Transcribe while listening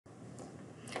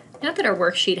Now that our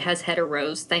worksheet has header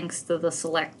rows, thanks to the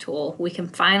select tool, we can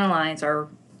finalize our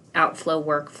Outflow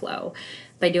workflow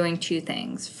by doing two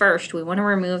things. First, we want to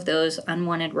remove those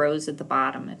unwanted rows at the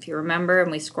bottom. If you remember and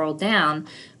we scroll down,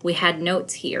 we had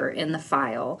notes here in the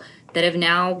file that have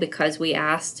now, because we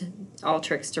asked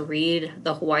Alteryx to read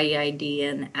the Hawaii ID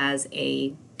in as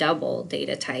a double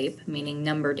data type, meaning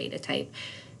number data type,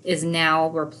 is now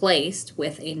replaced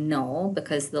with a null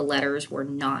because the letters were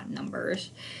not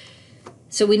numbers.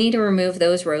 So we need to remove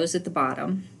those rows at the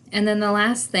bottom. And then the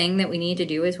last thing that we need to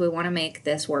do is we want to make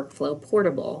this workflow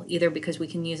portable, either because we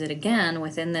can use it again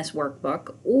within this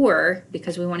workbook or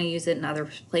because we want to use it in other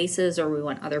places or we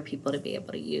want other people to be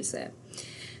able to use it.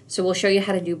 So we'll show you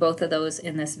how to do both of those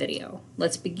in this video.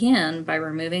 Let's begin by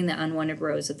removing the unwanted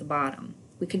rows at the bottom.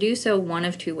 We could do so one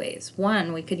of two ways.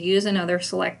 One, we could use another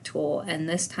select tool, and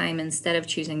this time instead of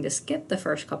choosing to skip the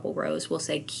first couple rows, we'll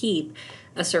say keep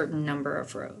a certain number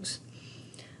of rows.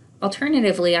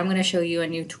 Alternatively, I'm going to show you a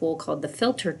new tool called the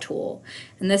Filter tool,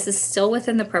 and this is still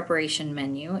within the preparation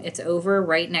menu. It's over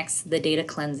right next to the data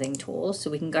cleansing tool, so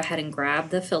we can go ahead and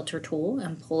grab the Filter tool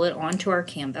and pull it onto our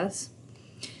canvas.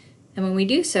 And when we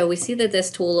do so, we see that this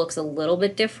tool looks a little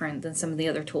bit different than some of the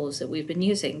other tools that we've been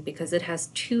using because it has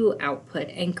two output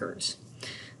anchors.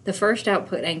 The first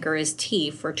output anchor is T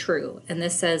for true, and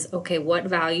this says, okay, what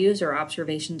values or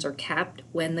observations are kept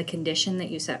when the condition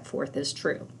that you set forth is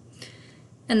true.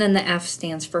 And then the F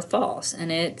stands for false, and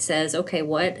it says, okay,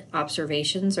 what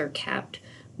observations are kept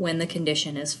when the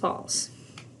condition is false.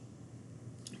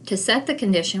 To set the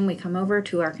condition, we come over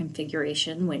to our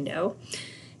configuration window,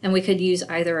 and we could use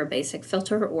either a basic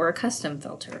filter or a custom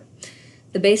filter.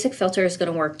 The basic filter is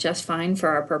going to work just fine for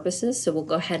our purposes, so we'll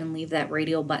go ahead and leave that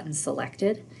radial button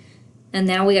selected. And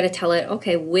now we got to tell it,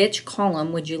 okay, which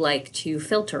column would you like to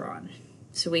filter on?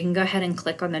 So we can go ahead and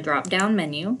click on the drop-down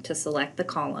menu to select the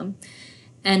column.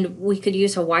 And we could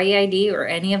use Hawaii ID or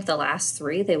any of the last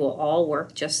three. They will all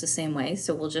work just the same way.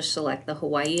 So we'll just select the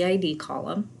Hawaii ID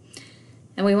column.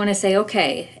 And we want to say,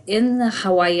 okay, in the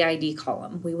Hawaii ID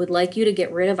column, we would like you to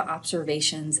get rid of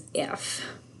observations if.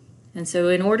 And so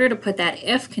in order to put that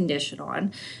if condition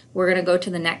on, we're going to go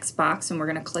to the next box and we're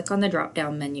going to click on the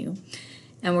drop-down menu.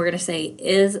 And we're going to say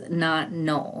is not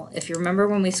null. If you remember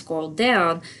when we scrolled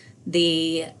down,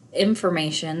 the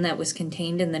information that was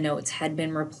contained in the notes had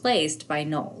been replaced by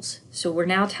nulls. So we're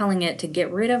now telling it to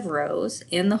get rid of rows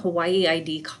in the Hawaii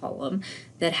ID column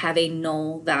that have a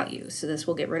null value. So this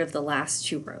will get rid of the last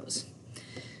two rows.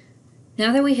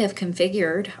 Now that we have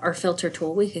configured our filter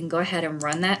tool, we can go ahead and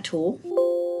run that tool.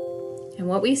 And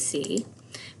what we see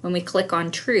when we click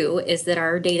on true is that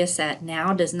our data set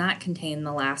now does not contain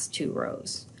the last two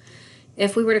rows.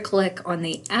 If we were to click on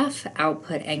the F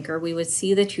output anchor, we would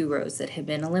see the two rows that had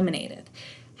been eliminated.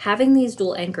 Having these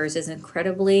dual anchors is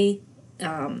incredibly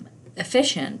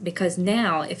efficient because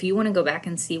now if you want to go back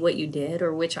and see what you did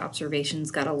or which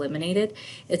observations got eliminated,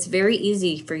 it's very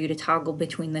easy for you to toggle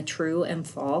between the true and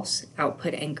false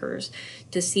output anchors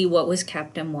to see what was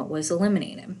kept and what was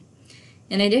eliminated.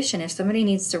 In addition, if somebody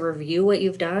needs to review what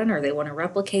you've done or they want to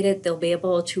replicate it, they'll be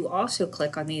able to also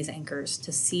click on these anchors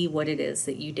to see what it is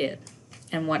that you did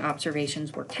and what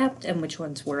observations were kept and which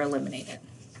ones were eliminated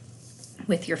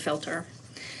with your filter.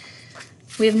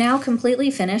 We have now completely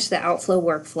finished the Outflow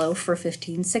workflow for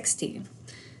 1516.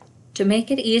 To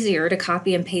make it easier to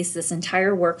copy and paste this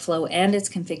entire workflow and its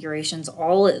configurations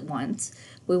all at once,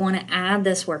 we want to add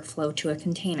this workflow to a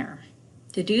container.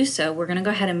 To do so, we're going to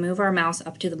go ahead and move our mouse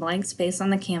up to the blank space on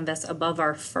the canvas above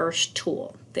our first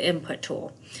tool, the input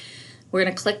tool. We're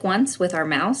going to click once with our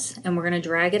mouse and we're going to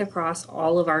drag it across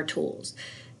all of our tools.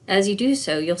 As you do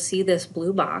so, you'll see this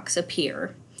blue box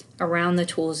appear around the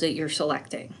tools that you're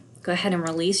selecting. Go ahead and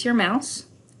release your mouse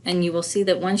and you will see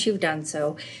that once you've done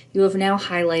so, you have now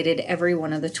highlighted every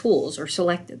one of the tools or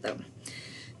selected them.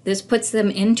 This puts them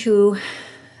into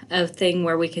a thing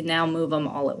where we can now move them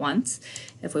all at once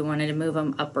if we wanted to move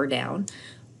them up or down.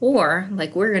 Or,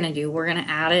 like we're going to do, we're going to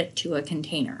add it to a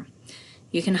container.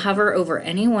 You can hover over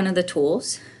any one of the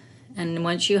tools, and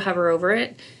once you hover over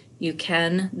it, you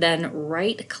can then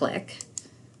right-click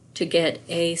to get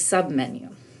a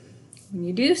submenu. When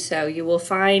you do so, you will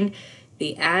find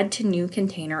the Add to New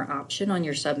Container option on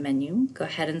your submenu. Go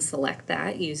ahead and select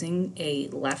that using a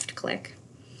left click,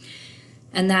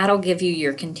 and that'll give you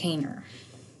your container.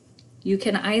 You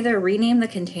can either rename the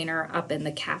container up in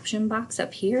the caption box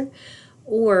up here,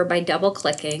 or by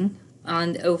double-clicking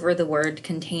over the word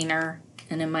container,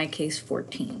 and in my case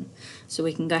 14. So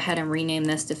we can go ahead and rename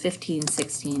this to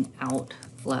 1516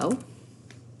 Outflow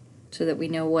so that we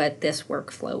know what this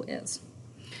workflow is.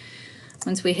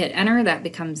 Once we hit enter, that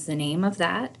becomes the name of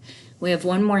that. We have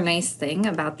one more nice thing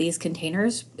about these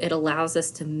containers. It allows us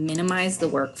to minimize the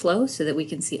workflow so that we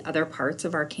can see other parts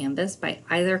of our canvas by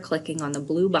either clicking on the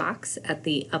blue box at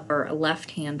the upper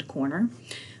left-hand corner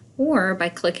or by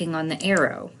clicking on the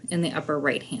arrow in the upper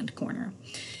right-hand corner.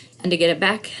 And to get it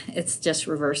back, it's just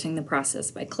reversing the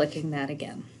process by clicking that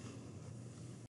again.